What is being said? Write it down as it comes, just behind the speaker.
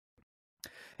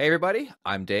Hey everybody,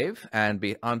 I'm Dave, and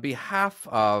on behalf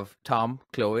of Tom,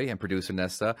 Chloe, and producer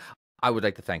Nesta, I would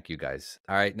like to thank you guys.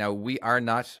 All right, now we are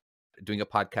not doing a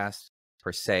podcast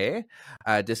per se.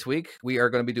 This week we are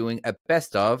going to be doing a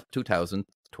best of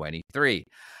 2023,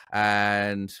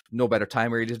 and no better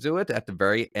time really to do it at the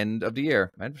very end of the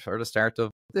year and for the start of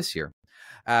this year.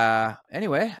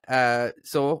 Anyway,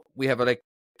 so we have like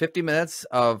 50 minutes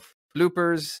of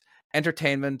bloopers,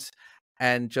 entertainment,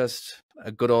 and just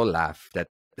a good old laugh that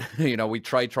we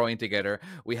tried throwing together.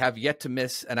 We have yet to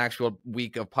miss an actual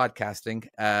week of podcasting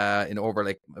in over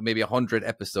like maybe 100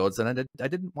 episodes, and I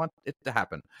didn't want it to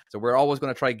happen. So we're always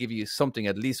going to try to give you something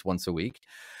at least once a week.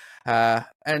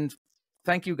 And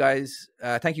thank you guys.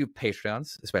 Thank you,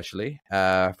 Patreons, especially,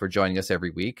 for joining us every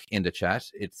week in the chat.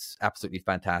 It's absolutely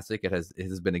fantastic. It has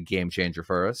been a game changer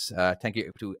for us. Thank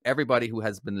you to everybody who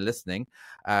has been listening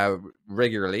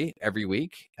regularly every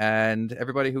week, and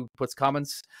everybody who puts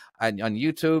comments on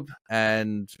YouTube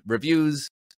and reviews.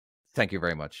 Thank you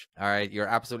very much. All right, you're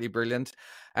absolutely brilliant.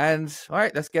 And all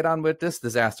right, let's get on with this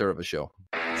disaster of a show.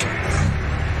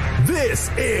 This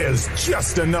is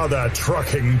just another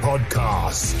trucking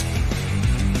podcast.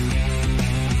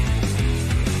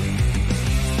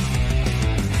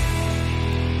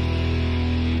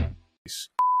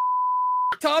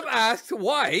 Tom asks,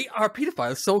 why are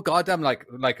pedophiles so goddamn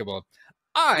likable?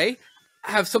 I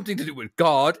have something to do with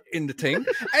God in the thing.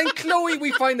 And Chloe,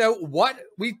 we find out what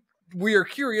we are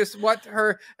curious what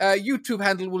her YouTube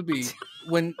handle will be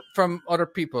from other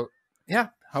people. Yeah,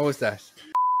 how was that?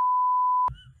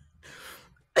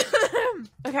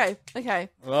 Okay.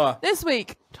 This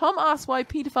week, Tom asks why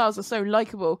pedophiles are so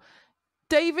likable.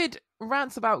 David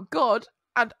rants about God,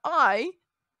 and I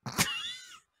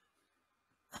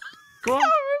Go on.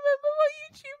 can't remember my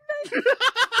YouTube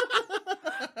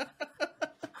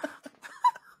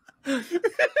name.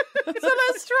 So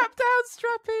let's strap down,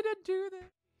 strap in, and do this.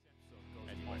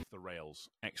 Off the rails.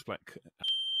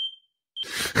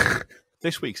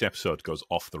 This week's episode goes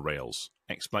off the rails.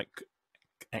 Expect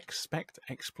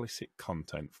explicit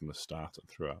content from the start and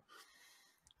throughout.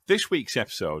 This week's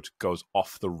episode goes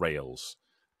off the rails.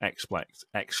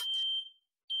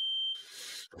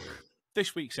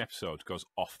 This week's episode goes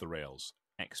off the rails.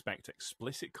 Expect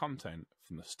explicit content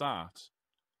from the start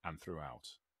and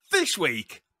throughout. This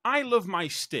week, I love my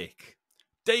stick.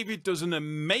 David does an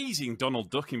amazing Donald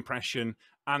Duck impression,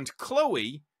 and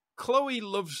Chloe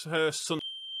loves her son.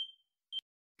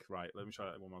 Right, let me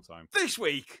try that one more time. This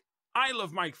week, I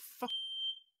love my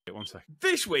Wait, 1 second.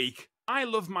 This week, I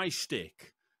love my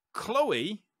stick.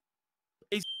 Chloe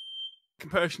is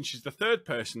person. She's the third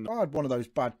person. I had one of those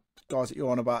bad guys that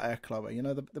you're on about there, Chloe. You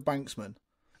know, the banksman.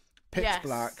 Pitch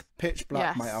black, Yes.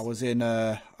 mate. I was in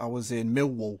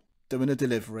Millwall doing a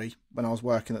delivery when I was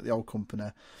working at the old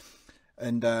company,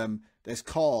 and there's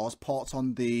cars parked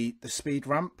on the speed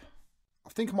ramp. I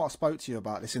think I might have spoke to you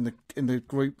about this in the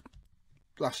group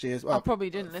last year as well. I probably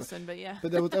didn't listen, but yeah.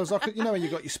 But there was like, you know, when you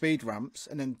got your speed ramps,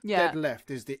 and then dead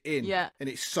left is the in, and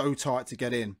it's so tight to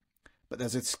get in. But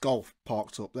there's a Golf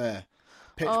parked up there,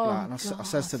 pitch black. And I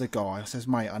says to the guy, I says,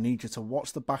 mate, I need you to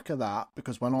watch the back of that,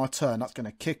 because when I turn, that's going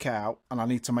to kick out, and I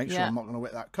need to make sure I'm not going to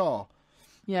hit that car.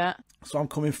 Yeah. So I'm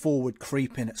coming forward,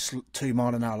 creeping at 2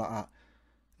 miles an hour like that.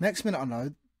 Next minute I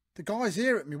know, the guy's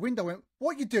here at my window. Went,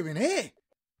 what are you doing here?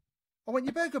 I went,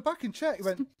 you better go back and check. He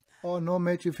went, oh no,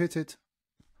 mate, you've hit it.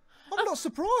 I'm not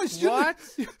surprised. What?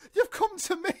 You've come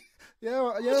to me.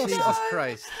 Yeah. Jesus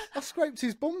Christ. I scraped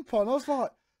his bumper and I was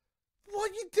like, what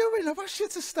are you doing? I've asked you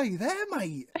to stay there,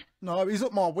 mate. No, he's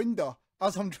up my window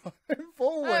as I'm driving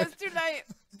forward. It's too late.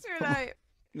 Too late.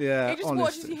 Yeah, He just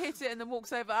watches you hit it and then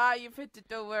walks over. You've hit it,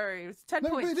 don't worry. It's 10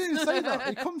 No, points. but he didn't say that.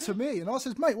 He come to me and I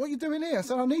said, mate, what are you doing here? I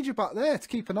said, I need you back there to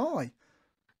keep an eye.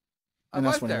 And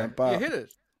that's when he went back. You hit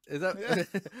it. Is that?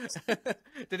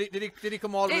 Did he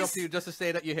come all the way up to you just to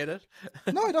say that you hit it?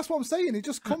 No, that's what I'm saying. He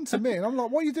just come to me and I'm like,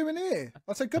 what are you doing here?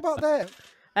 I said, go back there.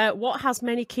 What has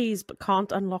many keys but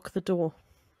can't unlock the door?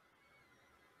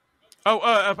 Oh,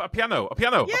 a piano.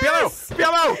 Yes! A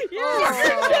piano.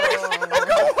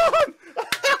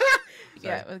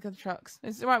 Yeah, with the trucks.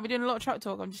 It's right. We're doing a lot of truck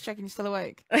talk. I'm just checking you're still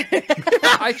awake.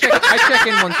 I check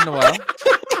in once in a while.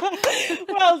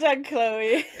 Well done,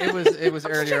 Chloe. It was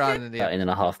earlier on in the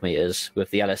 13.5 meters.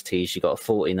 With the LSTs, you got a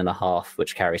 14.5,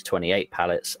 which carries 28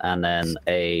 pallets, and then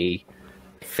a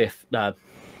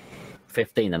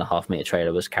 15.5 meter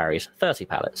trailer, which carries 30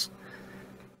 pallets.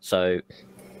 So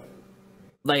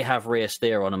they have rear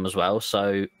steer on them as well.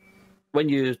 So when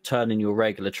you're turning your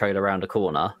regular trailer around a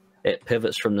corner, it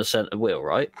pivots from the center wheel,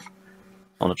 right?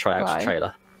 On a triaxle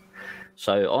trailer.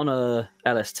 So on a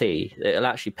LST, it'll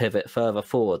actually pivot further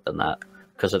forward than that,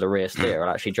 because of the rear steer. I'll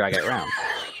actually drag it around.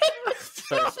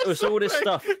 So it's all this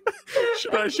stuff.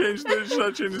 Should I change this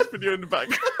video in the back?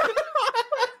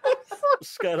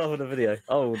 What's going on with the video?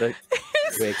 Oh, the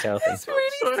weird cow thing. It's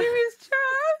really serious,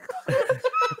 Jack.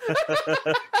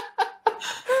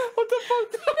 What the fuck?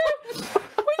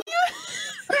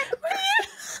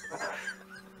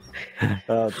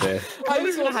 Oh dear. I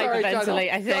was going to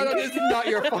hyperventilate, I think. No, this is not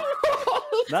your fault.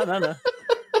 No.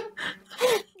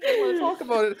 I want to talk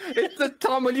about it. It's the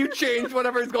Tom. Will you change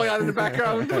whatever is going on in the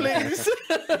background, please?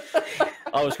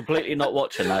 I was completely not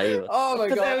watching that either. Oh my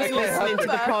For god! those listening to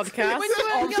the podcast.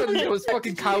 All of a sudden, it was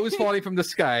fucking cows falling from the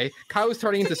sky, cows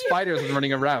turning into spiders and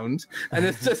running around, and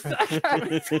it's just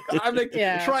I'm like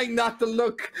trying not to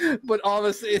look, but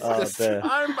obviously it's just. Dear.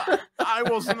 I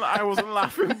wasn't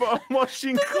laughing, but I'm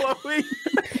watching Chloe.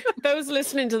 Those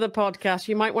listening to the podcast,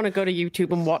 you might want to go to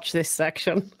YouTube and watch this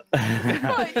section.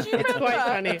 Right, It's quite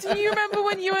funny. Do you remember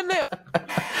when you were little?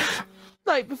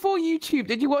 Like before YouTube,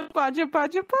 did you watch Badger?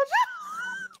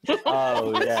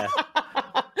 Oh yeah.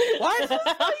 What?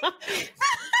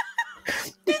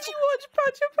 Did you watch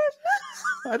Badger?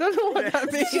 I don't know what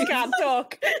that means. She can't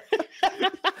talk.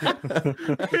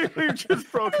 We've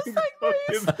just broken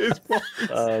this one.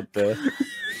 Oh dear.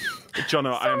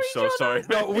 Jono, I am so sorry.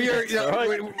 No, we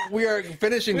are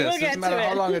finishing We this. will get Doesn't matter to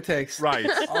how it. long it takes. Right.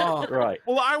 Oh, Right.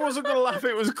 Well, I wasn't going to laugh.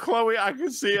 It was Chloe. I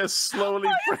could see her slowly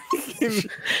breaking.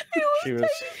 She was.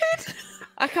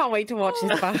 I can't wait to watch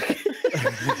this back.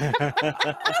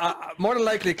 more than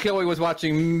likely, Chloe was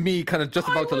watching me, kind of just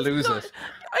about to lose it.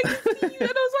 I could see you,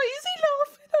 and I was like, is he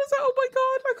laughing? I was like, oh my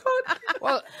god, I can't.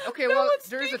 Well, okay, No well, one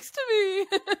there is a speaks to me.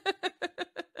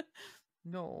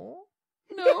 no.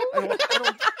 No.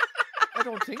 I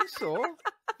don't think so.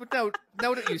 But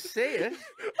now that you say it,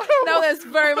 Now that's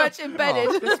very much embedded.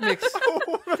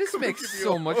 oh, this makes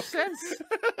so much sense.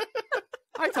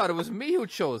 I thought it was me who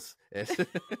chose it.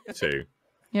 Two.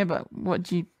 Yeah, but what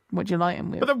do you light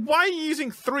them with? But then why are you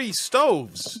using 3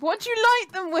 stoves? What do you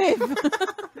light them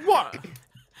with? What?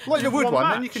 Light the wood One one,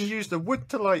 then match. you can use the wood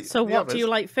to light. So the what others. do you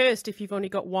like first if you've only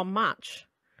got one match?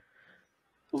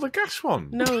 Well, the gas one.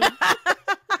 No.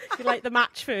 You like the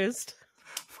match first.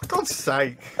 For God's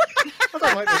sake. I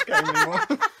don't like this game anymore.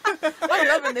 I'm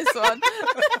loving this one.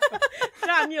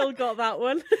 Daniel got that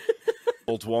one.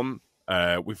 Old one.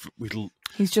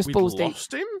 He's just we'd balls deep.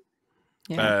 lost him.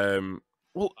 Yeah.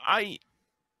 Well, the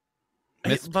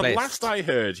Misplaced. last I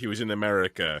heard, he was in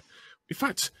America. In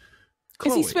fact,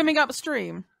 Chloe, Is he swimming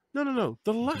upstream? No.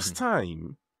 The last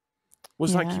time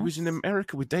was like he was in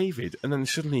America with David, and then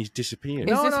suddenly he's disappeared.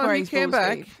 Is this where he he's came balls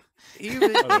back. deep? He came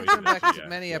back Yeah,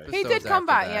 many yeah. episodes. He did come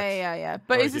after back. that. Yeah.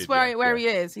 But Oh, is he this did, where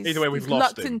yeah. he is? Either way, we've he's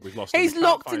lost locked him. in- We've lost him. He's We can't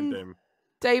locked find in him.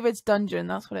 David's dungeon.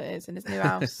 That's what it is in his new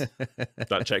house.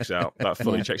 That checks out. That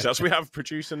fully checks out. So we have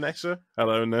producer Nessa.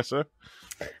 Hello, Nessa.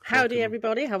 Howdy,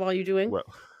 everybody. How are you doing? Well,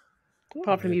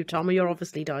 Apart from you, Tom, you're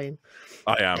obviously dying.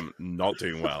 I am not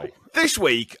doing well. This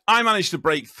week, I managed to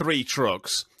break 3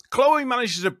 trucks. Chloe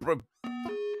manages to...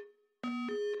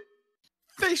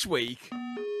 This week...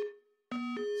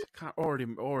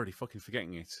 Already fucking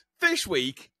forgetting it. This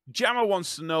week, Jammer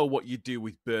wants to know what you do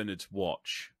with Bernard's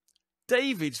watch.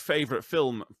 David's favourite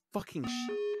film, fucking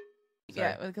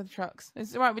Yeah, with the trucks.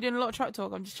 It's all right. We're doing a lot of truck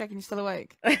talk. I'm just checking you're still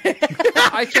awake.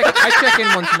 I check in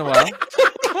once in a while.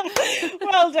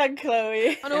 Well done,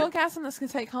 Chloe. On all gas, and this can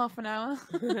take half an hour.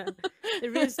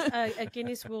 There is a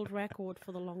Guinness World Record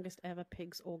for the longest ever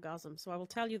pig's orgasm, so I will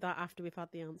tell you that after we've had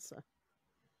the answer.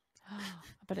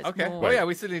 But it's Okay. more. Well, yeah,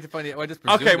 we still need to find it. I just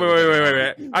Okay, presumed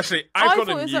it was wait. Actually, I I've got thought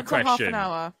a it was new up to half an question.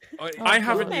 hour. I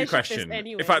have a God. new Measure question. this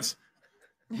anyway. In fact,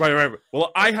 right.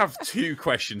 Well, I have 2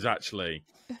 questions actually.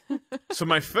 So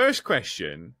my first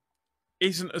question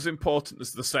isn't as important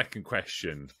as the second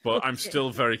question, but I'm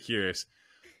still very curious.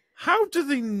 How do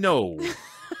they know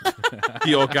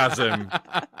the orgasm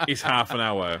is half an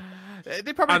hour?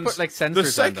 They probably And put like sensors the on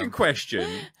second them. question,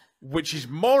 which is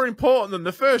more important than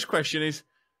the first question, is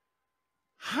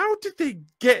how did they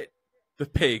get the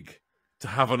pig to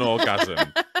have an orgasm?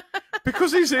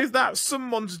 Because is that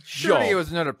someone's Surely job? it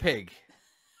was another pig.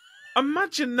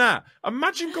 Imagine that.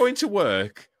 Imagine going to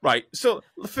work. Right, so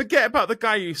forget about the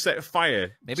guy who set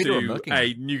fire Maybe they were to milking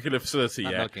a him. nuclear facility.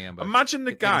 Not Yeah. milking him, but Imagine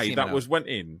the getting guy semen that out. went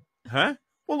in. Huh?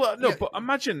 Well, no, Yeah. but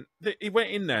imagine that he went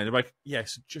in there and they're like,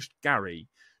 yes, just Gary,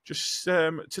 just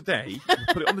today, we'll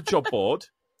put it on the job board.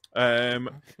 You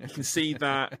can see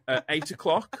that at 8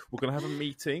 o'clock, we're going to have a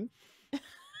meeting.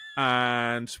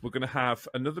 And we're going to have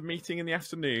another meeting in the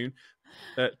afternoon.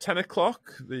 At 10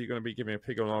 o'clock, you're going to be giving a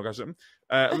pig an orgasm.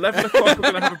 11 o'clock,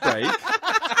 we're going to have a break.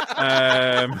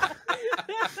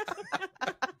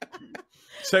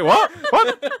 Say what?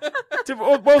 What?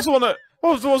 What was the one that?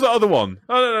 What was that other one?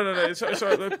 Oh, no.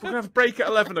 Sorry, we're gonna have a break at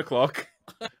 11 o'clock.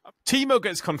 Timo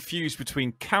gets confused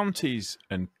between counties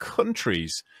and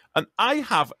countries, and I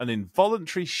have an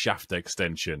involuntary shaft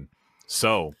extension.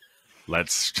 So,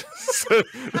 let's drop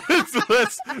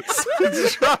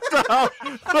down.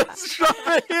 Let's drop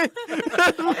it in.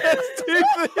 Let's do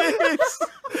this.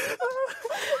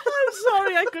 I'm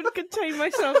sorry, I couldn't contain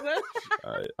myself there.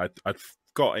 I'd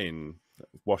got in,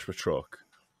 washed my truck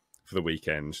for the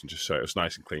weekend, and just so it was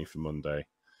nice and clean for Monday.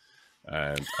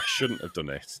 I shouldn't have done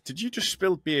it. Did you just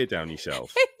spill beer down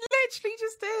yourself? It literally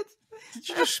just did. Did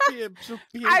you just spill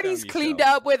beer and down he's yourself? cleaned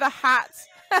up with a hat.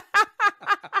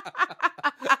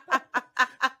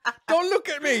 Don't look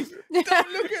at me.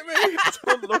 Don't look at me.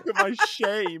 Don't look at my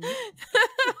shame.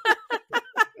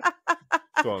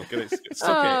 Go on, get it.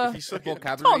 Suck it. If you suck it.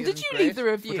 Tom, did you leave the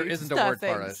review? There isn't a word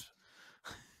for it.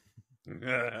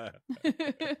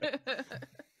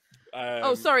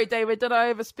 Oh, sorry, David. Did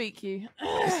I overspeak you?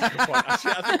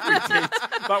 Actually, I think we did.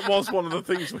 That was one of the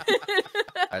things.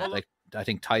 I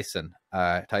think Tyson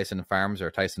Farms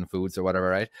or Tyson Foods or whatever,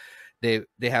 right? They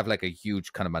have like a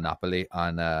huge kind of monopoly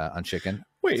on chicken.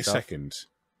 Wait a second.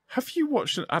 Have you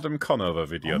watched an Adam Conover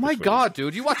video? Oh my god,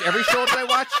 dude! You watch every show that I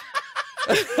watch.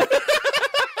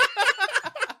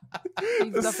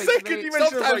 The second you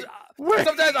mentioned,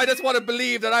 sometimes I just want to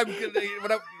believe that I'm.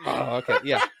 Oh, okay,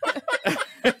 yeah.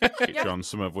 John,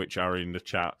 some of which are in the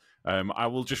chat. I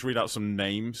will just read out some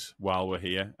names while we're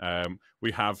here.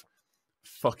 We have,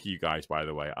 fuck you guys, by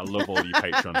the way. I love all you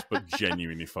patrons, but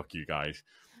genuinely fuck you guys.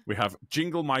 We have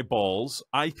Jingle My Balls,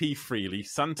 IP Freely,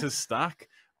 Santa's Stack,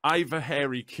 Ivor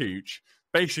Hairy Cooch.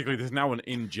 Basically, there's now an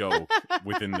in-joke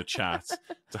within the chat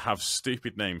to have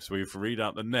stupid names. So we read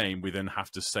out the name, we then have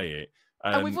to say it.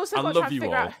 And we've also got to try and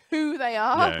figure out who they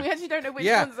are. Yeah. We actually don't know which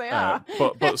ones they are.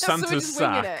 But Santa's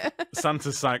Sack,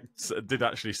 Santa's Sack did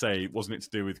actually say, wasn't it to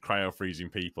do with cryo-freezing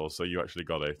people? So you actually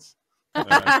got it. Is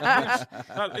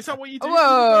that what you do?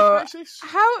 Whoa!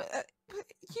 How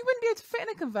you wouldn't be able to fit in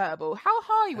a convertible? How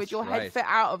high would your head fit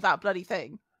out of that bloody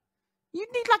thing?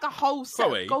 You'd need like a whole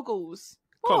set of goggles.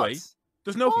 Chloe,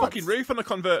 there's no fucking roof on a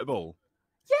convertible.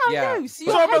 Yeah, I know. So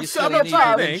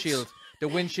the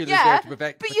windshield is there to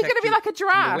protect. But you're going to be like a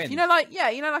giraffe. You know,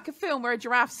 like a film where a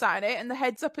giraffe sat in it and the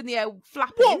head's up in the air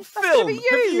flapping. What film have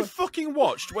you fucking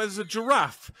watched where there's a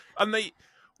giraffe and they...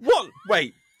 What?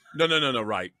 Wait. No,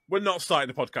 right. We're not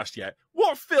starting the podcast yet.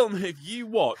 What film have you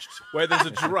watched where there's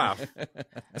a giraffe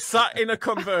sat in a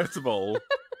convertible?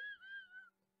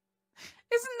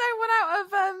 Isn't there one out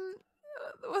of...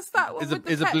 What's that one?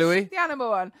 Is it Bluey? The animal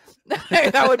one.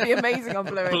 That would be amazing on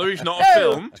Bluey. Bluey's not a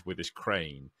film. With this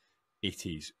crane, it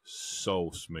is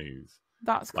so smooth.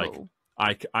 That's cool.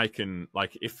 Like, I can,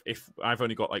 like, if I've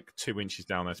only got like 2 inches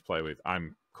down there to play with,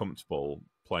 I'm comfortable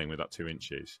playing with that 2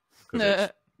 inches.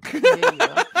 That's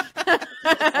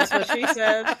what she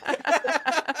said.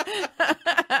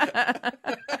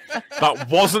 That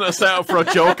wasn't a setup for a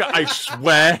joke. I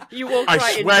swear. You walked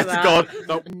right into that. I swear to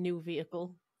God. A new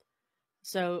vehicle.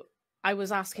 So I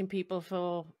was asking people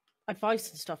for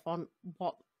advice and stuff on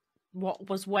what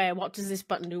was where, what does this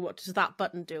button do, what does that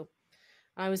button do.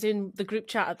 I was in the group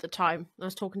chat at the time. I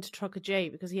was talking to Trucker Jay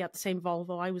because he had the same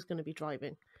Volvo I was going to be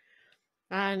driving.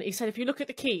 And he said, if you look at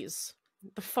the keys,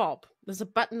 the fob, there's a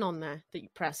button on there that you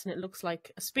press and it looks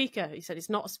like a speaker. He said, it's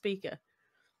not a speaker.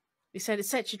 He said, it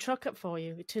sets your truck up for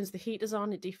you. It turns the heaters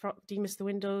on, it demists the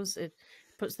windows, it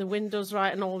puts the windows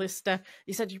right and all this stuff.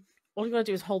 He said, all you got to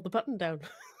do is hold the button down.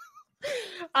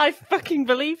 I fucking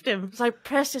believed him. So I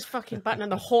pressed this fucking button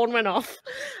and the horn went off.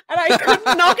 And I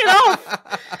couldn't knock it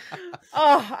off.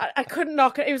 Oh, I couldn't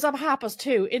knock it. It was up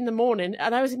 2:30 in the morning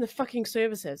and I was in the fucking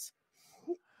services.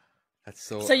 That's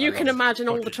so... So you can imagine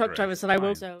all the truck drivers that I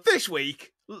will. So. This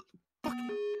week...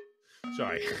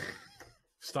 Sorry.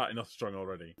 Starting off strong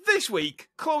already. This week,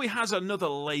 Chloe has another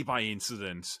lay-by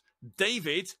incident.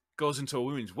 David goes into a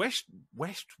women's west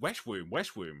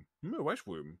womb.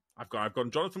 I've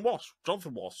gone Jonathan Ross.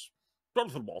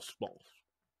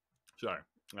 So,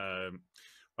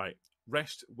 right,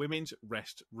 women's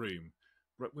rest room.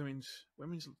 Women's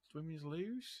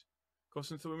loos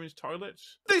goes into the women's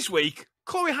toilets. This week,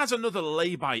 Chloe has another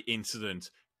lay-by incident.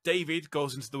 David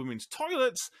goes into the women's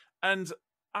toilets, and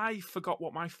I forgot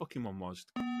what my fucking one was.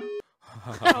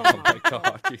 Oh my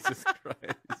god, Jesus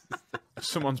Christ.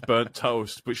 Someone's burnt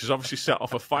toast, which has obviously set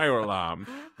off a fire alarm,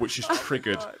 which has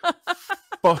triggered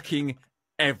fucking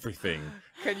everything.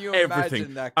 Can you everything.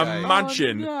 Imagine that guy?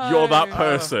 Imagine you're that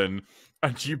person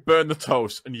and you burn the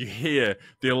toast and you hear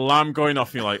the alarm going off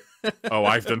and you're like, oh,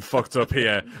 I've done fucked up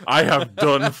here. I have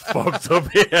done fucked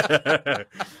up here.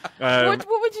 What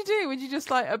would you do? Would you just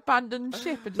like abandon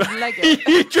ship and just leg it?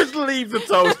 You just leave the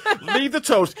toast. Leave the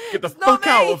toast. Get the fuck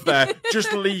out of there.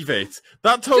 Just leave it.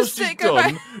 That toast is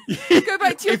done. Go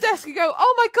back to your desk and go,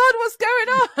 oh my God, what's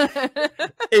going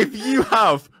on? If you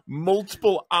have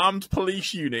multiple armed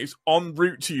police units en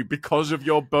route to you because of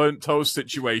your burnt toast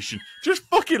situation, just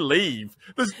fucking leave.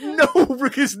 There's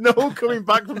no coming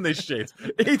back from this shit.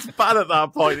 It's bad at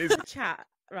that point. Chat,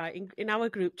 right, in our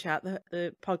group chat,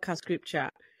 the podcast group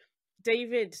chat,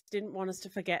 David didn't want us to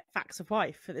forget Facts of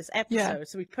Wife for this episode,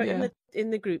 so we put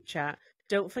in the group chat,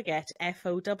 don't forget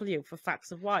FOW for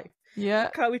Facts of Wife. Yeah.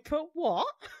 Can we put what?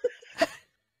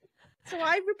 So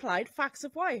I replied, Facts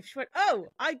of Wife. She went, oh,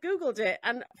 I Googled it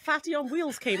and Fatty on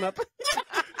Wheels came up.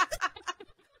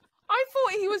 I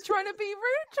thought he was trying to be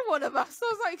rude to one of us. I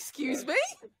was like, excuse me?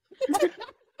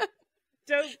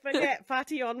 Don't forget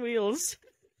Fatty on Wheels.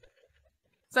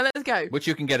 So let's go. Which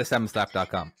you can get at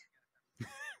sevenslap.com.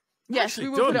 Yes, we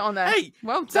will put it on there. Hey,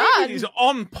 well done. David is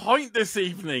on point this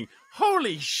evening.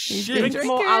 Holy shit! Drink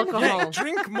more alcohol. Yeah,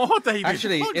 drink more, David.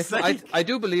 Actually, if I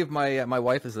do believe my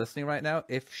wife is listening right now.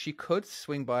 If she could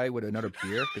swing by with another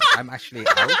beer, because I'm actually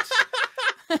out,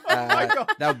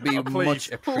 that would be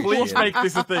much appreciated. Please make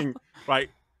this a thing. Right,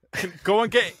 go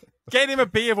and get him a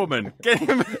beer, woman. Get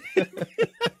him.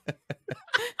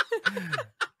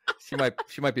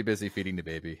 She might be busy feeding the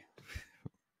baby.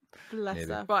 Bless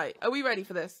her. Right, are we ready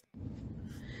for this?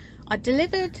 I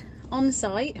delivered on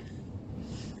site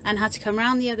and had to come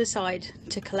round the other side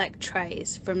to collect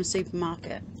trays from a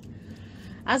supermarket.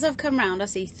 As I've come round, I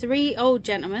see 3 old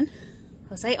gentlemen.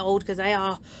 I say old because they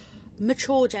are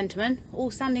mature gentlemen,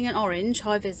 all standing in orange,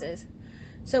 high visors.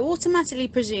 So automatically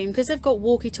presume, because they've got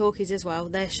walkie-talkies as well,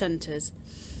 they're shunters.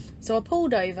 So I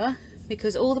pulled over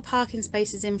because all the parking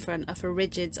spaces in front are for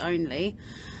rigids only.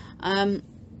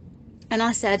 And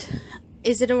I said,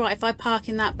 is it alright if I park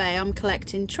in that bay? I'm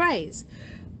collecting trays.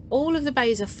 All of the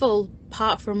bays are full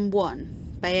apart from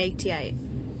one, bay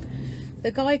 88.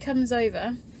 The guy comes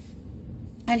over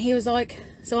and he was like,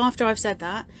 so after I've said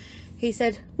that, he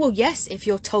said, well, yes, if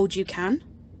you're told you can.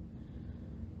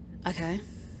 Okay.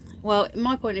 Well,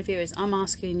 my point of view is I'm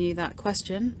asking you that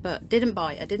question, but didn't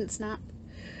bite. I didn't snap.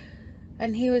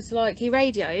 And he was like, he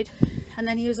radioed and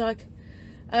then he was like,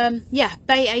 yeah,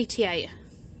 bay 88.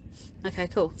 Okay,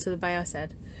 cool. So the bay I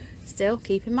said, still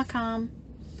keeping my calm.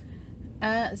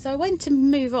 So I went to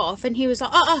move off and he was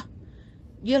like,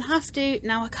 you'll have to,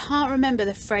 now I can't remember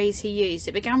the phrase he used.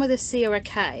 It began with a C or a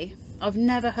K. I've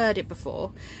never heard it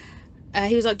before.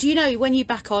 He was like, do you know when you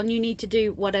back on, you need to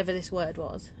do whatever this word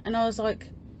was? And I was like,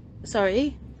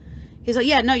 sorry? He was like,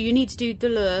 yeah, no, you need to do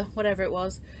the whatever it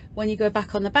was, when you go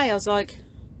back on the bay. I was like,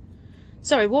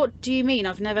 sorry, what do you mean?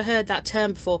 I've never heard that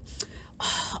term before.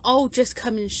 I'll just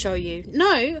come and show you.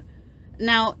 No.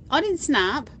 Now, I didn't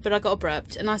snap, but I got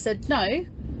abrupt. And I said, no,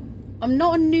 I'm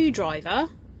not a new driver.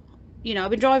 You know,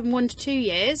 I've been driving 1 to 2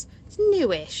 years. It's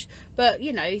newish. But,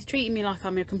 you know, he's treating me like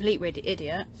I'm a complete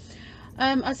idiot.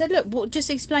 I said, look, just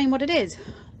explain what it is.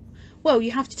 Well,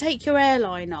 you have to take your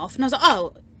airline off. And I was like,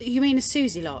 oh, you mean a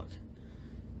Susie lock?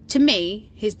 To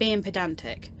me, he's being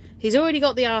pedantic. He's already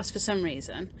got the arse for some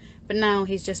reason. But now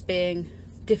he's just being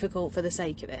difficult for the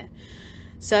sake of it.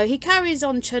 So he carries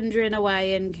on chundering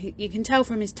away, and you can tell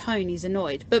from his tone he's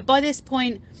annoyed. But by this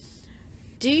point,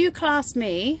 do you class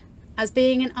me as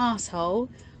being an arsehole?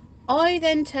 I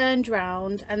then turned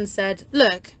round and said,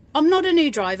 look, I'm not a new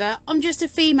driver, I'm just a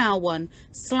female one.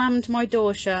 Slammed my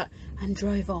door shut and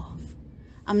drove off.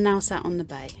 I'm now sat on the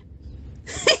bay.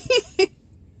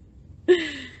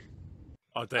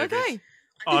 Oh, David. Okay.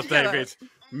 Oh, David.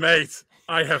 Mate,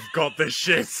 I have got this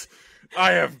shit.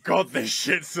 I have got this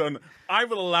shit, son. I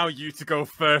will allow you to go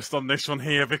first on this one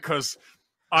here because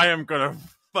I am going to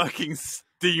fucking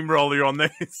steamroll you on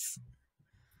this.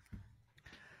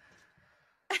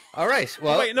 All right.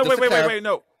 Well, wait,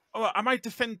 no. Oh, I might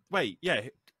defend. Wait, yeah.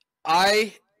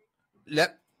 I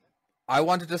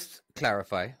want to just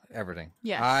clarify everything.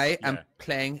 Yeah. I am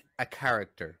playing a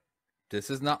character. This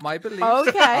is not my belief.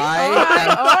 Okay.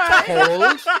 I am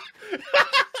told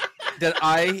that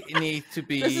I need to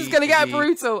be. This is going to get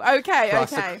brutal. Okay.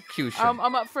 Prosecution.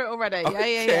 I'm up for it already.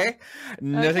 Okay. Yeah.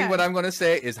 Nothing what I'm going to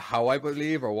say is how I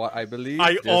believe or what I believe.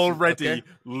 I already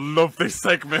love this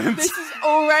segment. This is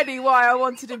already why I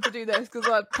wanted him to do this,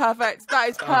 because perfect. That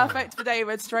is perfect for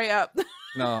David, straight up.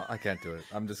 No, I can't do it.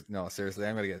 Seriously,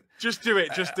 I'm going to get... Just do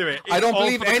it. I don't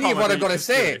believe any of what I'm going to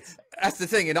say. That's the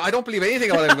thing, I don't believe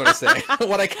anything of what I'm going to say.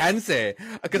 What I can say,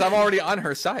 because I'm already on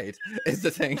her side, is the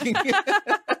thing.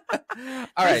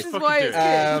 All right. This is why it's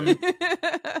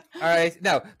good. All right.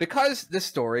 Now, because this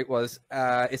story was,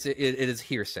 it is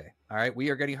hearsay. All right. We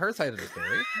are getting her side of the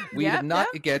story. We did not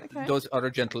get those other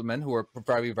gentlemen who are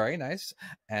probably very nice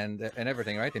and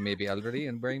everything, right? They may be elderly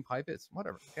and wearing high bits,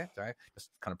 whatever. Okay. Sorry. Just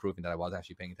kind of proving that I was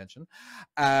actually paying attention.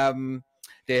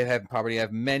 They probably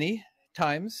have many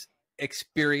times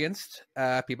experienced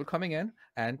people coming in,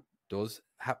 and those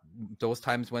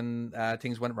times when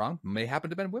things went wrong may happen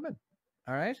to have been women.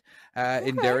 All right.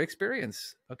 In their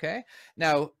experience. Okay.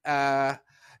 Now,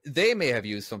 they may have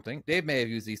used something. They may have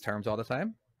used these terms all the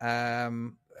time.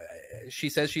 She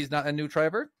says she's not a new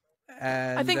driver.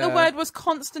 And, I think the word was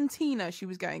Constantina she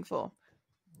was going for.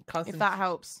 If that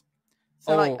helps.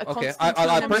 So okay.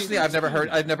 I personally, I've never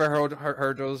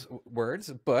heard those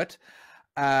words, but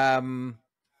I'm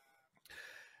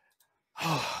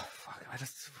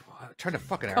trying to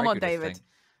fucking come on, argue David. This thing.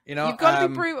 You know, you've got to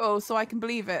be brutal so I can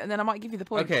believe it, and then I might give you the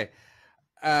point. Okay.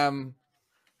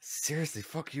 Seriously,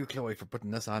 fuck you, Chloe, for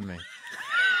putting this on me.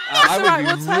 I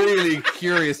would be really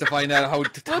curious to find out how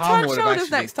Tom would have actually.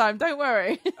 Next time, don't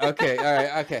worry. Okay, all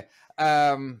right, okay.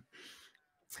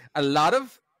 A lot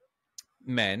of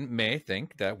men may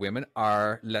think that women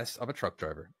are less of a truck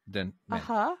driver than men.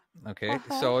 Okay,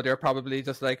 so they're probably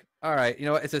just like, all right, you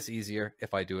know what? It's just easier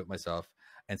if I do it myself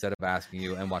instead of asking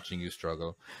you and watching you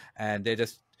struggle. And they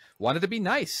just wanted to be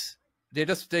nice. They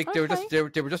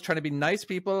were just trying to be nice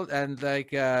people and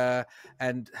like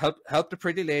and help the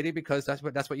pretty lady, because that's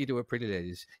what you do with pretty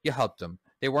ladies. You help them.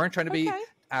 They weren't trying to be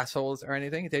assholes or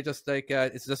anything. They just like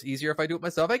it's just easier if I do it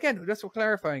myself. Again, just for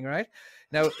clarifying, right?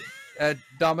 Now,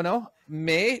 Domino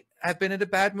may have been in a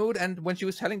bad mood, and when she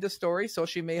was telling the story, so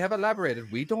she may have elaborated.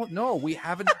 We don't know. We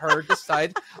haven't heard the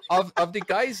side of the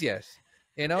guys yet.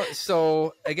 You know,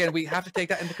 so again, we have to take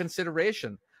that into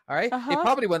consideration. All right. They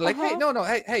probably went like, hey,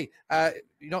 hey,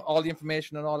 you know, all the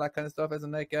information and all that kind of stuff, as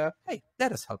in like, hey,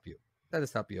 let us help you.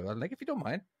 I'm like, if you don't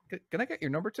mind, can I get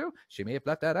your number too? She may have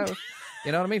left that out.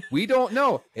 You know what I mean? We don't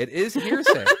know. It is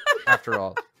hearsay after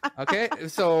all. Okay.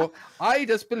 So I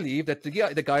just believe that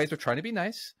the guys were trying to be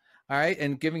nice. All right.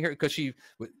 And giving her, because she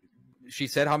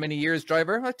said how many years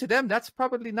driver. Well, to them, that's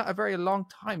probably not a very long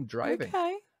time driving.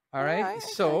 Okay. All right.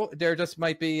 So there just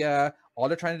might be all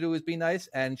they're trying to do is be nice,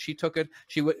 and she took it.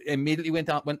 She immediately went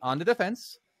on the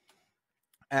defense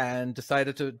and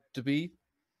decided to be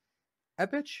a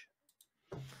bitch.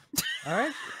 All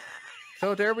right.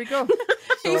 So there we go.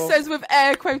 He says with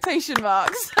air quotation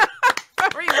marks.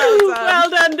 Very well done. Well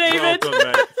done, David. Well done,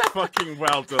 mate. Fucking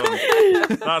well done.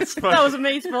 That was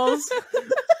amazeballs.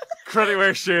 Credit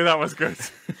where it's due. That was good.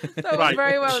 That was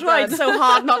very well done. Tried so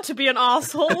hard not to be an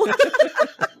arsehole.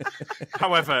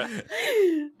 However,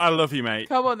 I love you, mate.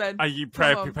 Come on then. Are you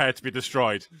prepared to be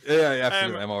destroyed? Yeah,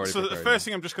 absolutely. I'm already so prepared. The first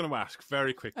thing I'm just going to ask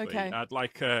very quickly, I'd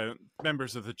like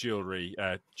members of the jury,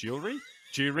 members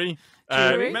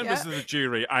of the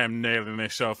jury, I am nailing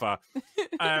this so far,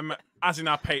 as in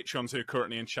our Patreons who are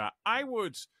currently in chat, I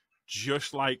would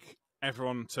just like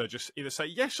everyone to just either say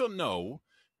yes or no.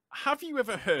 Have you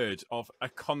ever heard of a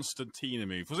Constantina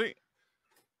move?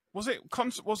 Was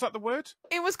that the word?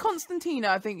 It was Constantina.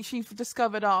 I think she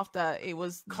discovered after it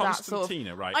was Constantina, that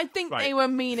sort of, right? I think they were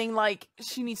meaning like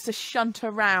she needs to shunt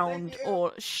around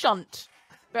or shunt,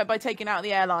 but by taking out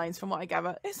the airlines. From what I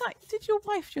gather, it's like, did your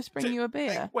wife just bring you a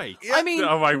beer? Wait, I mean,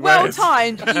 well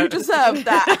timed. You deserved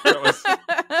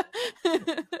that.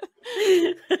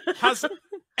 Has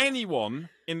anyone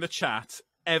in the chat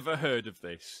ever heard of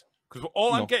this? Because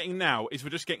all I'm getting now is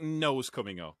we're just getting no's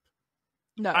coming up.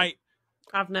 No.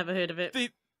 I've never heard of it.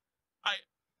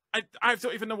 I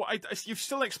don't even know what you've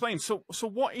still explained. So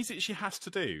what is it she has to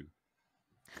do?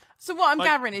 So what I'm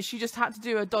gathering is she just had to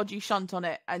do a dodgy shunt on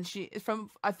it, and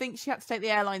I think she had to take the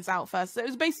airlines out first. So it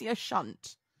was basically a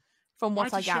shunt, from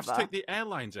what I gather. Why did she have to take the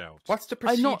airlines out? What's the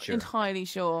procedure?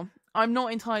 I'm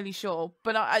not entirely sure,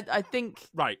 but I think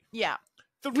yeah.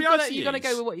 The reality is, you got to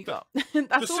go with what you got.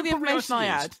 That's all the information I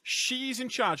had. She's in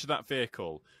charge of that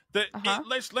vehicle.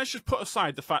 Let's just put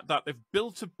aside the fact that they've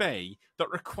built a bay that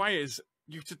requires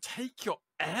you to take your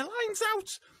airlines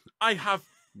out. I have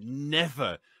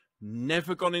never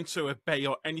gone into a bay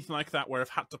or anything like that where I've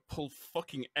had to pull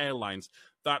fucking airlines.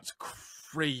 That's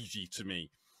crazy to me.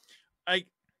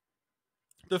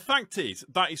 The fact is,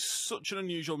 that is such an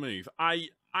unusual move.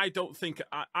 I don't think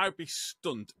I'd be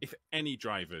stunned if any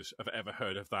drivers have ever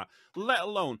heard of that, let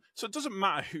alone. So it doesn't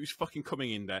matter who's fucking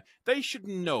coming in there. They should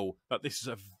know that this is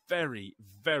a very,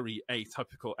 very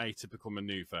atypical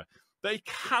maneuver. They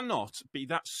cannot be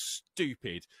that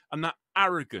stupid and that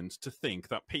arrogant to think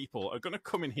that people are going to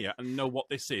come in here and know what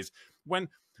this is when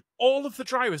all of the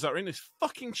drivers that are in this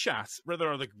fucking chat, whether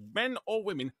they're like men or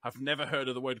women, have never heard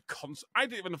of the word cons. I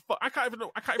can't even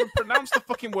pronounce the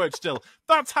fucking word still.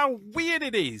 That's how weird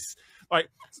it is. Like,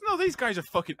 no, these guys are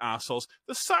fucking assholes.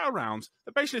 They sat around.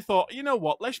 They basically thought, you know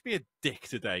what? Let's be a dick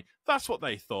today. That's what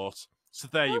they thought. So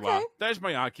there you are. There's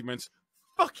my argument.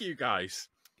 Fuck you guys.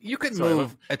 You can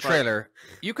move a trailer.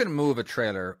 You can move a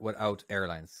trailer without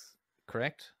airlines,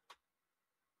 correct?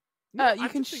 You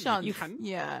can shunt. You can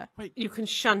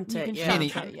shunt it.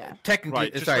 Yeah.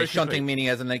 Technically, sorry, shunting meaning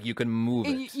as in like you can move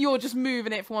it. You're just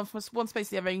moving it from one space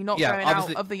to the other. You're not going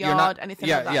out of the yard, anything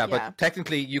like that. Yeah, but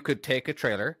technically you could take a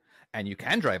trailer and you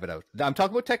can drive it out. I'm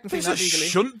talking about technically, not legally. There's a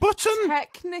shunt button?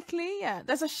 Technically, yeah.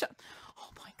 There's a shunt. Oh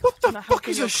my god. What the fuck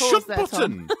is a shunt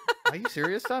button? Are you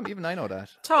serious, Tom? Even I know that.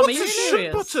 Tom, What's a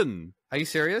shunt button? Are you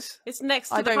serious? It's next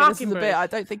to the parking brake. I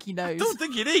don't think he knows. I don't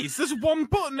think it is. There's one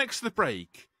button next to the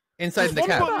brake. Inside the cab.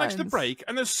 There's one button next to the brake,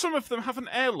 and there's some of them have an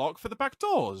airlock for the back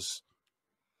doors.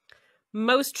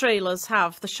 Most trailers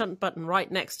have the shunt button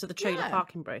right next to the trailer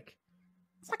parking brake.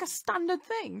 It's like a standard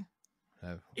thing.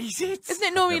 Oh. Is it? Isn't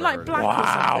it normally like black or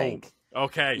something?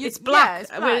 Okay. It's black. Yeah,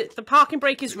 it's black. The parking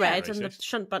brake is red and the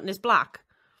shunt button is black.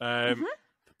 Wait,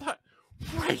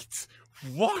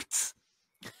 what?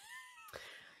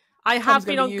 I have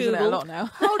been on Google a lot now.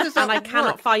 How does that and I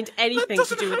cannot find anything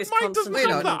to do with this constant.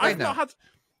 I've not had.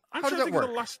 I'm How does that work?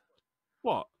 The last...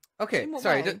 What? Okay,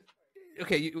 sorry.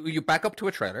 Okay, you back up to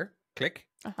a trailer. Click.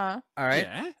 All right.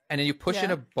 Yeah. And then you push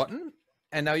in a button,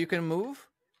 and now you can move.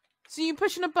 So you're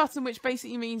pushing a button, which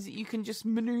basically means that you can just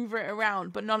maneuver it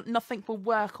around, but nothing will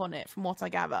work on it, from what I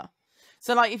gather.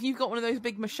 So, like, if you've got one of those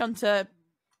big Muckshunter,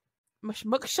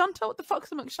 what the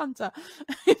fuck's a Muckshunter?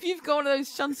 If you've got one of those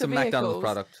shunter vehicles, McDonald's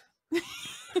product.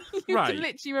 You can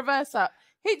literally reverse up,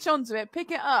 hitch onto it,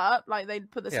 pick it up, like they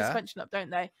put the suspension up, don't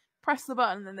they? Press the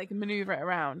button, and then they can maneuver it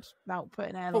around without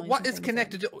putting airlines. But what is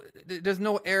connected? There's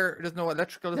no air. There's no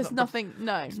electrical. There's nothing.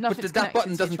 No, nothing. But that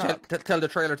button doesn't tell the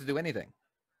trailer to do anything.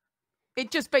 It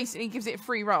just basically gives it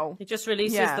free roll. It just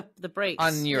releases the brakes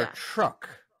on your truck.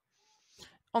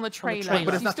 On the trailer.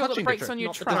 But it's not still touching got the brakes on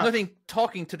your truck. There's nothing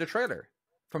talking to the trailer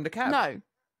from the cab.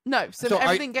 No. So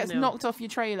everything gets knocked off your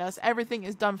trailer. So everything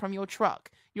is done from your truck.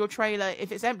 Your trailer,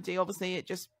 if it's empty, obviously it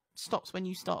just stops when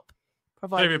you stop.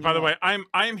 David, by the way,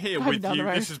 I'm here with you.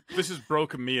 This has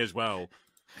broken me as well.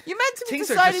 You meant to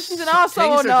decide if she's an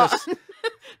arsehole or not.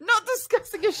 Not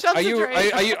discussing a shutter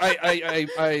drain.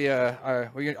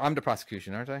 I'm the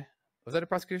prosecution, aren't I? Was that a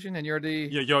prosecution? And you're the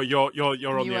you're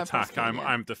on the attack.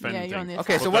 I'm defending. Yeah, you're on the attack.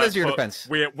 Okay, so what is your defense?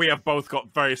 We have both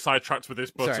got very sidetracked with this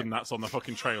button that's on the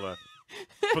fucking trailer,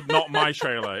 but not my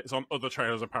trailer. It's on other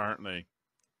trailers apparently.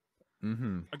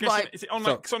 Mm-hmm. I guess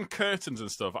it's on curtains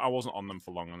and stuff. I wasn't on them for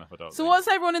long enough. So what's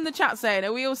everyone in the chat saying?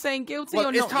 Are we all saying guilty or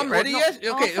not? Is Tom ready yet?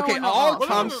 Okay. All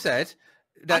Tom said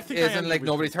that isn't like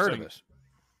nobody's heard of it.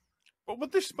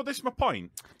 But this is my point.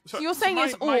 So you're saying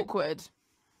it's awkward.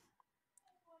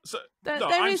 So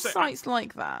there is sites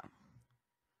like that,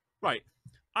 right?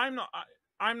 I'm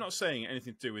not saying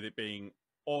anything to do with it being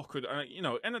awkward.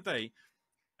 End of the day,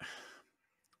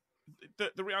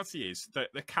 the reality is that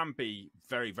there can be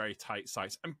very, very tight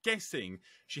sites. I'm guessing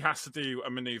she has to do a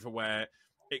maneuver where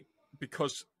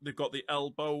because they've got the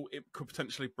elbow, it could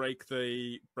potentially break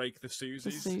the Susies. The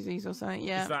Susies or something.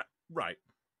 Yeah, is that right?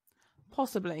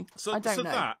 Possibly. I don't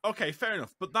know. Okay, fair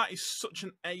enough. But that is such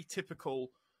an atypical.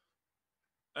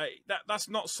 That's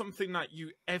not something that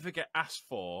you ever get asked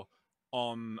for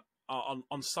on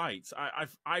sites.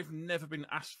 I've never been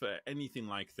asked for anything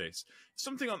like this.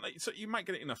 Something so you might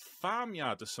get it in a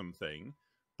farmyard or something,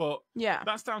 but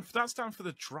that's down for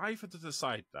the driver to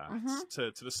decide that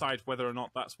to decide whether or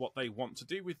not that's what they want to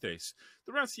do with this.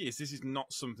 The reality is this is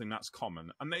not something that's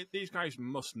common, and these guys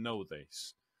must know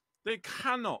this. They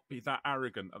cannot be that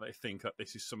arrogant that they think that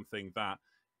this is something that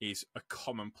is a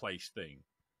commonplace thing.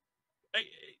 I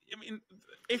mean,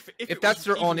 if that's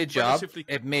their only job,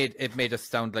 it made us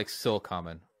sound like so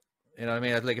common. You know what I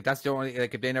mean? Like if that's the only,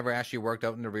 like if they never actually worked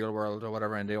out in the real world or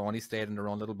whatever, and they only stayed in their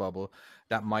own little bubble,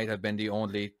 that might have been the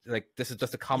only. Like this is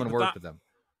just a common word to them.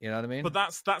 You know what I mean? But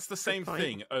that's the same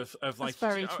thing of like. That's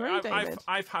very true, David.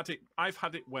 I've had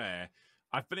it where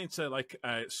I've been into like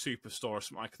a superstore or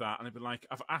something like that, and I've been like,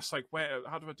 I've asked like,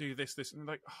 how do I do this, and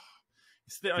like,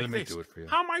 it's like this. Do it for you.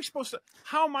 How am I supposed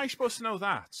to know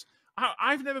that?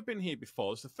 I've never been here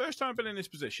before. It's the first time I've been in this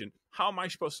position. How am I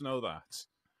supposed to know that?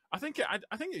 I think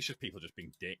it's just people just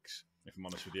being dicks. If I'm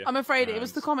honest with you, I'm afraid it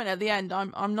was the comment at the end.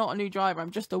 I'm not a new driver.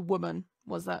 I'm just a woman.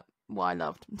 Was that what I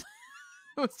loved? It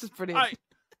was just brilliant.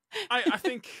 I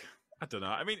think I don't know.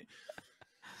 I mean,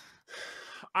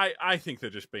 I think they're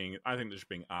just being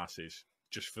arses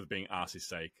just for being arses'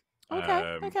 sake.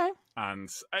 Okay. And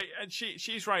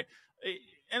she's right.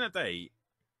 In a day,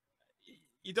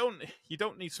 you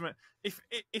don't need something.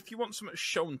 If you want something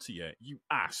shown to you, you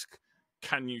ask,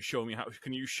 "Can you show me how?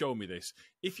 Can you show me this?"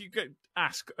 If you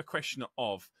ask a question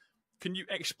of, "Can you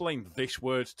explain this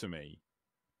word to me?"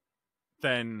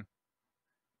 Then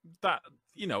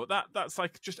that's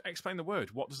like, just explain the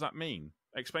word. What does that mean?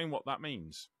 Explain what that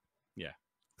means. Yeah.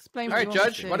 Explain. All right,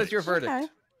 Judge. What is your verdict? Okay.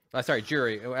 Sorry,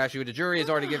 jury. Actually, the jury has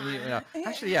already given you.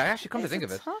 Actually, come to think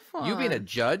of it, you being a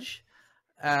judge,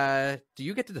 do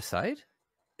you get to decide?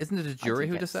 Isn't it the jury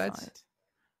who decides?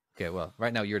 Okay, well,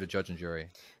 right now you're the judge and jury.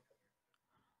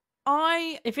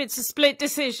 If it's a split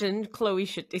decision, Chloe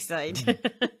should decide.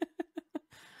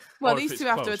 Well, these two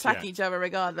have to attack each other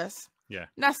regardless. Yeah.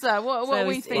 Nessa, what are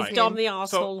we thinking? Is Dom the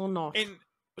arsehole or not?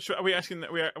 Are we asking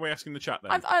the chat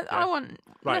then? I want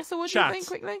Nessa. What do you think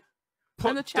quickly?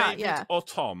 Put in the chat, David or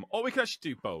Tom, or we can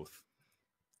actually do both.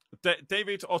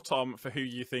 David or Tom for who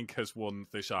you think has won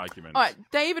this argument. All right,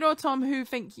 David or Tom,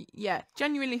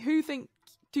 genuinely,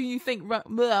 do you think?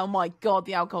 Oh my God,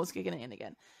 the alcohol's kicking in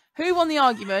again. Who won the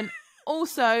argument?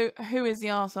 Also, who is the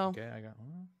arsehole? Okay, I got one.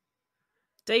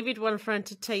 David won for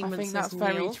entertainment. I think says that's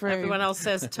very Neil. true. Everyone else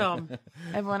says Tom.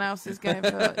 Everyone else is going for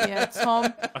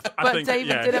Tom. I think,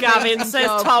 David did an Gavin amazing says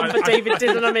job. Tom, but David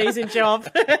did an amazing job.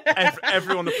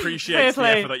 Everyone appreciates the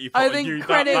effort that you put. I think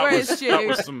credit where it's due.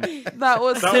 That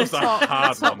was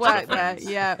hard top work the there.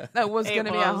 Yeah, that was going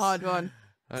to be a hard one.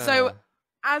 So,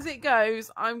 as it goes,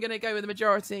 I'm going to go with the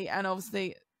majority, and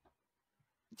obviously,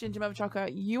 Ginger Mother Choco,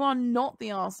 you are not the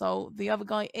arsehole. The other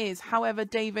guy is. However,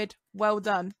 David, well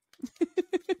done.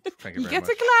 Thank you You very get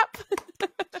much. a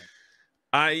clap.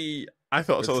 I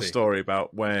thought I told a story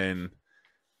about when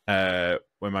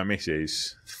my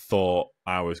missus thought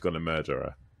I was going to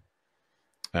murder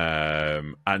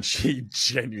her, and she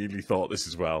genuinely thought this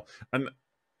as well. And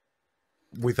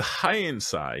with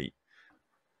hindsight,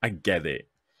 I get it,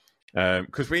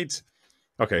 because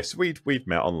we'd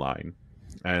met online,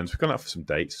 and we've gone out for some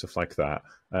dates, stuff like that,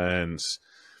 and.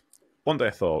 One day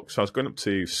I thought, so I was going up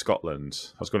to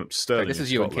Scotland. I was going up to Stirling. This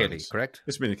is you and Kaylee, correct?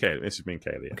 This is me and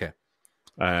Kaylee. Yeah. Okay.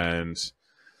 And,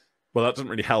 well, that doesn't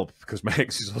really help because my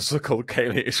ex is also called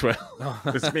Kaylee as well.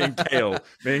 It's me and Kale.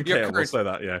 Me and Kale, we'll say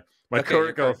that, yeah. My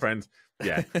current girlfriend,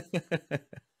 yeah.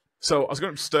 So I was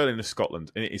going up to Stirling to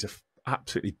Scotland, and it is an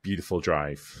absolutely beautiful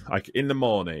drive. Like, in the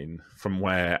morning from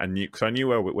where I knew, because I knew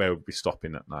where we'd be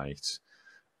stopping at night,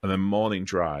 and the morning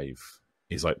drive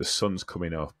is like the sun's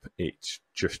coming up. It's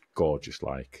just gorgeous,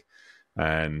 like.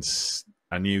 And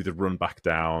I knew the run back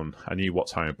down. I knew what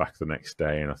time back the next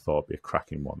day, and I thought it'd be a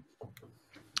cracking one.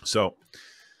 So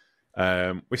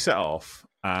we set off,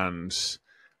 and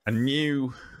I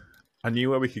knew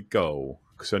where we could go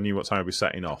because I knew what time we'd be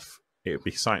setting off. It would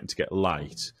be starting to get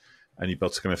light, and you'd be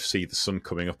able to kind of see the sun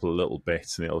coming up a little bit,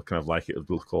 and it'll kind of like, it'll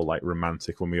look all like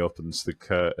romantic when we opened the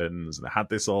curtains. And I had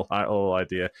this whole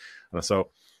idea, and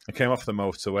so I came off the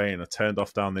motorway and I turned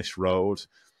off down this road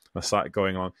and I started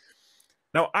going on.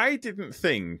 Now, I didn't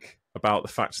think about the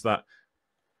fact that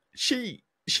she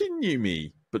knew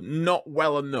me, but not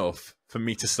well enough for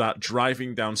me to start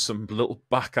driving down some little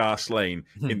back arse lane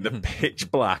in the pitch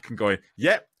black and going,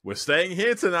 yep, we're staying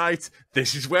here tonight.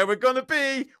 This is where we're going to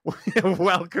be.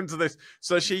 Welcome to this.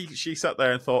 So she sat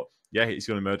there and thought, yeah, he's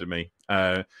going to murder me.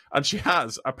 And she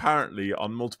has apparently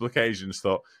on multiple occasions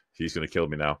thought, he's going to kill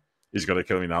me now. He's going to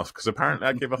kill me now, because apparently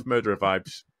I give off murderer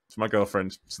vibes to my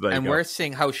girlfriend. So there you go. We're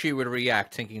seeing how she would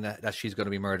react, thinking that she's going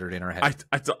to be murdered in her head.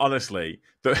 I honestly,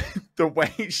 the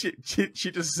way she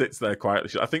just sits there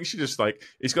quietly. I think she just like,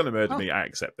 he's going to murder me. I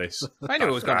accept this. I knew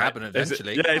it was going to happen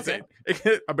eventually. I mean,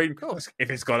 if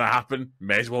it's going to happen,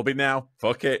 may as well be now.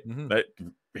 Fuck it. Mm-hmm.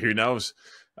 Who knows?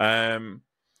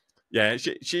 Yeah,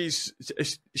 she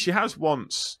has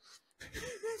once.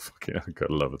 Fucking, I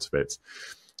gotta love her to bits.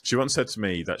 She once said to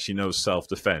me that she knows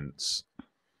self-defense,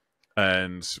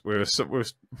 and we were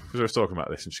talking about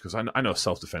this, and she goes, I know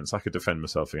self-defense. I could defend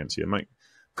myself against you. I'm like,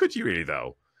 could you really,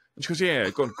 though? And she goes, yeah,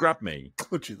 go and grab me.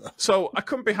 Could you, though? So I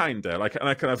come behind her, like, and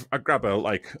I grab her,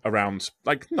 like, around,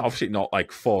 like, obviously not,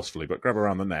 like, forcefully, but grab her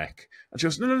around the neck. And she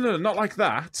goes, no, not like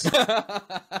that.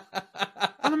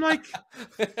 And I'm like...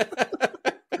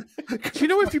 You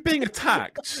know, if you're being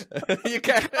attacked, you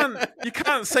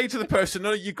can't say to the person,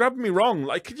 "No, you grabbed me wrong."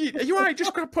 Like, are you all right?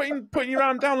 Just putting your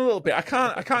arm down a little bit. I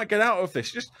can't get out of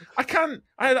this.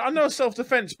 I know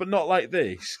self-defense, but not like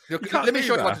this. Let me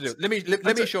show you what to do.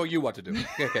 Let me show you what to do.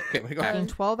 Okay. In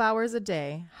 12 hours a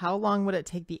day, how long would it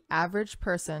take the average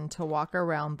person to walk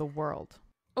around the world?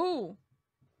 Oh.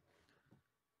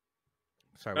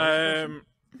 Sorry.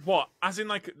 What? As in,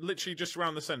 like, literally just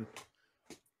around the sun?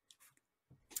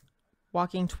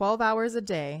 Walking 12 hours a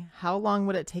day, how long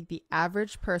would it take the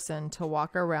average person to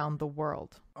walk around the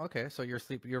world? Okay, so you're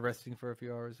resting for a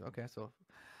few hours. Okay, so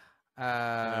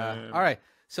all right.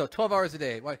 So 12 hours a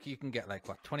day. What you can get, like,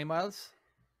 what, 20 miles?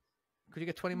 Could you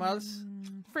get 20 miles?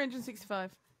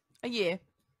 365 a year.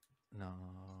 No,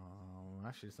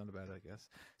 actually, it's not bad, I guess.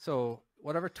 So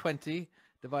whatever 20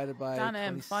 divided by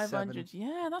 500.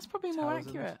 Yeah, that's probably more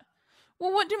accurate.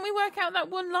 Well, what didn't we work out that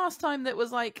one last time that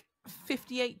was like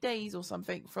 58 days or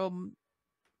something from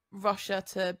Russia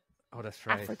to that's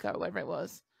right. Africa or whatever it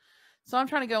was. So I'm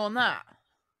trying to go on that.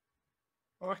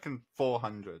 I reckon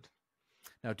 400.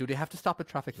 Now, do they have to stop at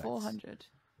traffic lights? 400.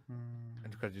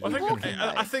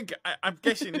 I think I'm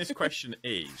guessing this question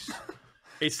is,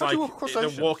 it's like they're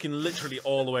walking literally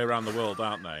all the way around the world,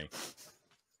 aren't they?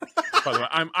 By the way,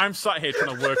 I'm sat here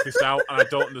trying to work this out, and I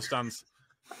don't understand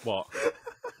what.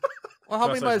 Well, how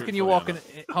many miles can you walk in?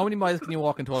 How many miles can you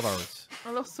walk in 12 hours?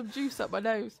 I lost some juice up my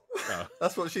nose. Oh.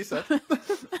 That's what she said.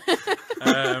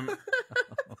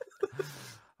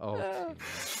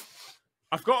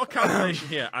 I've got a calculation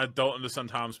here. I don't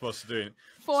understand how I'm supposed to do it.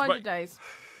 400 days.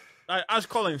 As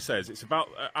Colin says, it's about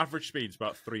average speed's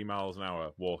about 3 miles an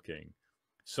hour walking.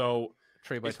 So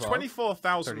 3 by 12.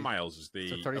 24,000 miles is the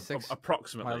so 36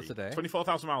 approximately miles a day.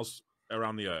 24,000 miles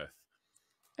around the Earth.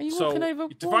 Are you walking over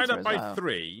water? Divide that by well?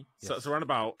 3, so that's around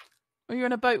about. Or you're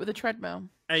on a boat with a treadmill.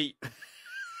 8.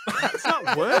 Does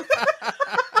that work?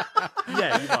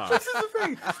 Yeah, you are. This is the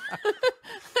thing.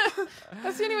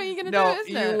 That's the only way you're going to do it,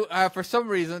 isn't it? For some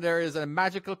reason, there is a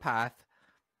magical path.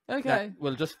 Okay. That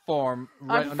will just form.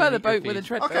 Right, I prefer the boat with a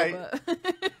treadmill. Okay.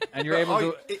 And you're able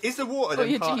to. Is the water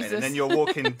then parting, and then you're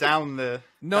walking down the?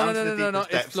 No.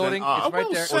 It's floating. It's right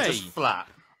there. Or just flat.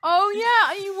 Oh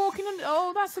yeah, are you walking on?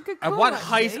 Oh, that's a good call. At what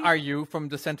actually. height are you from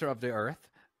the center of the Earth?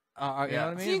 You know what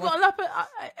I mean? So you've got up,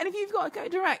 and if you've got to go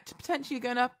direct, potentially you're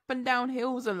going up and down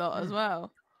hills a lot as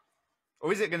well.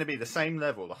 Or is it going to be the same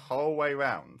level the whole way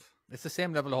round? It's the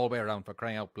same level the whole way around, for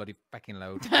crying out bloody fucking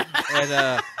loud.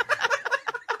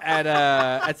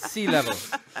 At sea level.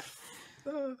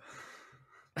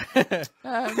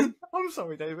 I'm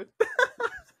sorry, David.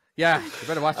 Yeah, you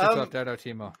better watch yourself there, though,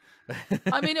 Timo.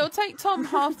 I mean, it'll take Tom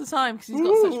half the time because he's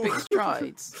got such big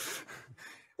strides.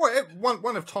 Well,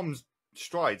 one of Tom's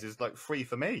strides is like 3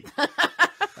 for me.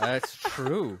 That's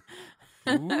true.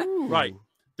 Ooh. Right.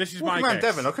 This is Walking my around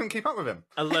guess. Devon, I couldn't keep up with him.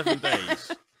 11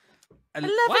 days.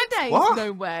 11 days? What?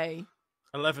 No way.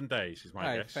 11 days is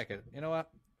my guess. Feck it. You know what?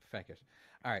 Feck it.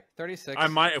 All right, 36. I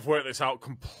might have worked this out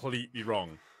completely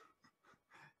wrong.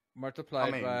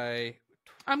 Multiplied by.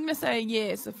 I'm going to say a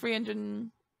year, so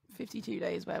 352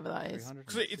 days, whatever that is.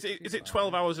 Is it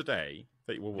 12 hours a day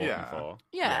that you were walking for?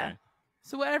 Yeah.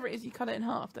 So whatever it is, you cut it in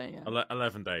half, don't you?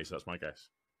 11 days, that's my guess.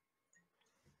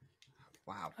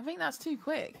 Wow. I think that's too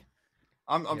quick.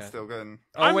 I'm still going.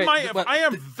 Oh, I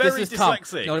am very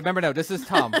dyslexic. No, remember now, this is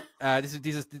Tom.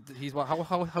 He's what?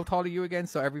 How tall are you again?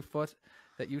 So every foot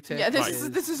that you take. Yeah,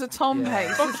 this is a Tom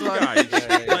pace. Fuck you guys.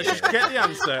 Let's just get the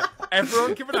answer.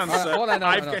 Everyone give an answer.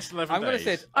 I've guessed 11 I'm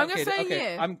days. I'm going to say a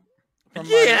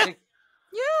year.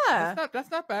 Yeah.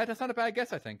 That's not bad. That's not a bad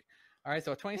guess, I think. All right,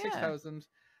 so 26,000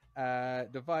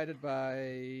 divided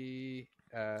by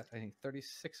I think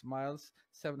 36 miles,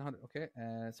 700. Okay,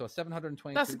 so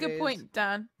 720. That's a good point,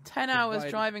 Dan. 10 hours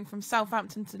driving from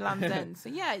Southampton to Land's End. So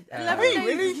yeah, 11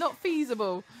 days is not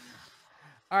feasible.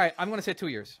 All right, I'm going to say 2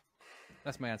 years.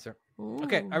 That's my answer. Ooh.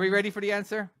 Okay, are we ready for the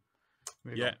answer?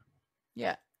 Yeah.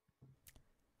 Yeah.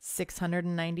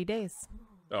 690 days.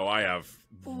 Oh, I have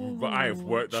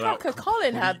worked that out.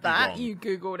 Colin had that. Wrong. You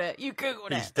Googled it.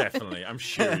 He's definitely. I'm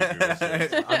sure he Googled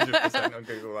it. 100% on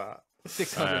Google that.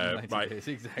 690 days,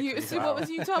 exactly. So what was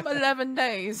you talking about? 11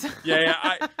 days.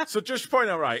 Yeah. So just point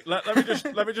out, right? Let me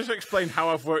just explain how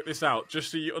I've worked this out,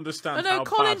 just so you understand. No,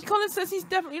 Colin says he's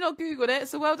definitely not Googled it.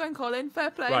 So well done, Colin. Fair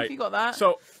play if you got that.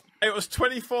 So it was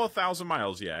 24,000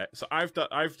 miles. Yeah. So I've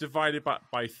divided that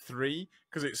by 3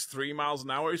 because it's 3 miles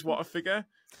an hour is what I figure.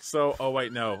 So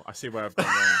wait, no, I see where I've gone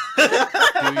wrong. Do you?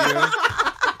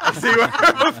 I see where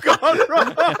I've gone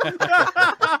wrong.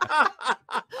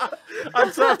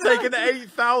 So I've taken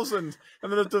 8,000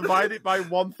 and then I've divided it by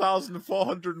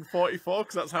 1,444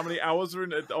 because that's how many hours are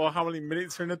in or how many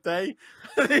minutes are in a day.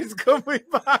 And it's coming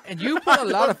back. And you put a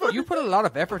lot of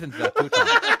effort into that too, Tom.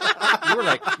 You were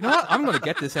like, you know what? I'm going to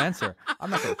get this answer. I'm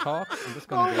not going to talk. I'm just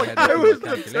going to go ahead and do the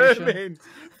calculation.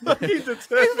 It's like when you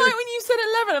said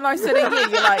 11 and I said a year,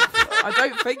 you're like, I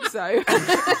don't think so.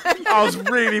 I was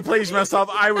really pleased with myself.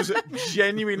 I was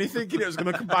genuinely thinking it was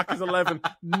going to come back as 11.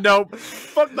 Nope.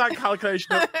 Fuck that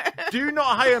calculation up. Do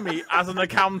not hire me as an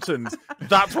accountant.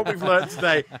 That's what we've learned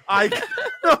today. I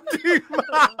cannot do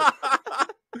math.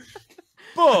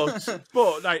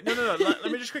 But, like, no.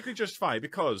 Let me just quickly justify,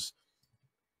 because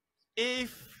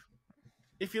if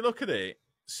you look at it,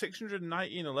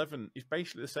 690 and 11 is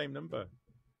basically the same number.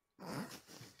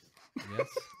 Yes.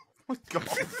 Oh my God.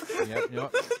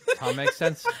 Yep, that makes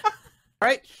sense. All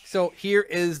right, so here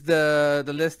is the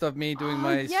list of me doing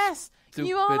my. Yes, stupid...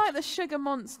 you are like the sugar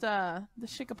monster, the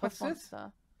sugar puff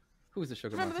monster. Who's the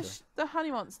sugar Remember monster? the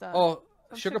honey monster? Oh,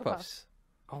 sugar puffs.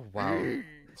 Oh wow! Did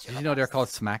you know they're called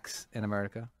smacks in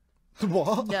America?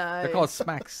 What? No, they're called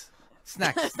smacks.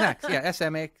 Snacks. Yeah,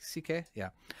 SMACK. Yeah.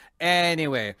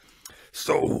 Anyway,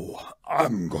 so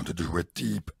I'm going to do a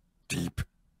deep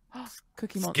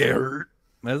Cookie Monster. scared.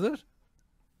 Is it?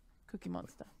 Cookie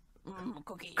Monster.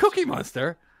 Cookie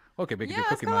Monster. Okay, we can do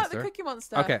Cookie Monster. Monster. Like the Cookie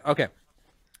Monster. Okay.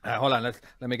 Hold on.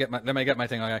 Let me get my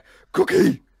thing. Okay.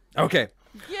 Cookie. Okay.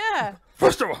 Yeah.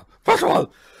 First of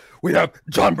all, we have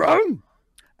John Brown,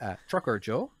 Trucker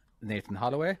Joe, Nathan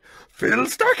Holloway, Phil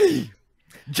Starkey,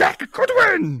 Jack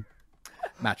Goodwin,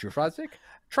 Matthew Frostick,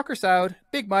 Trucker Sound,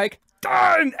 Big Mike,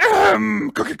 Dan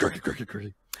M. Cookie.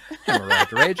 Emerald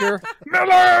Rager,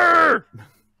 Miller,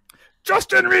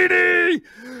 Justin Reedy,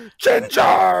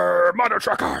 Ginger, Mother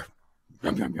Trucker,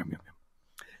 yum.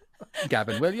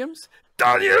 Gavin Williams,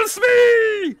 Daniel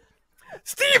Smee,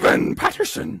 Stephen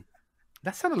Patterson.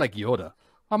 That sounded like Yoda.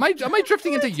 Am I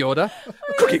drifting into Yoda?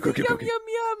 Cookie.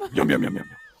 Yum.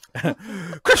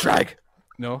 Chris Rag.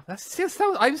 No, that still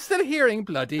sounds. I'm still hearing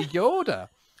bloody Yoda.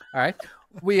 All right,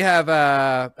 we have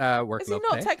work. Is he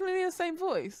not technically the same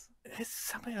voice? It's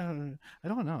something I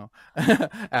don't know.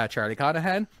 Charlie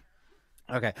Conahan.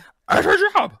 Okay, At her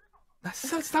job. that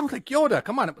sounds like Yoda.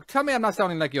 Come on, tell me I'm not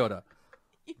sounding like Yoda.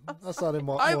 That sounded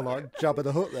more like Jabba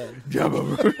the Hutt then.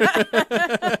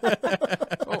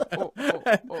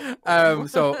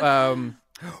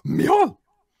 Mule.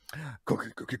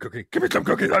 Cookie. Give me some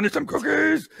cookies. I need some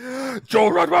cookies. Joe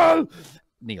Rodwell.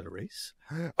 Neil Reese.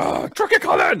 Trucker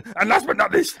Colin. And last but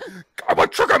not least, I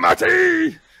want Trucker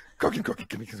Matty. Cookie.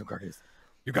 Give me some cookies.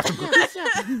 You got some cookies?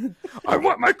 I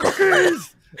want my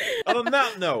cookies. And on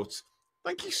that note,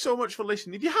 thank you so much for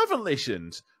listening. If you haven't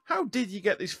listened, how did you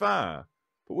get this far?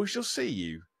 But we shall see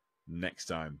you next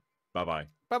time. Bye-bye.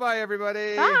 Bye-bye,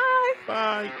 everybody. Bye.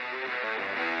 Bye.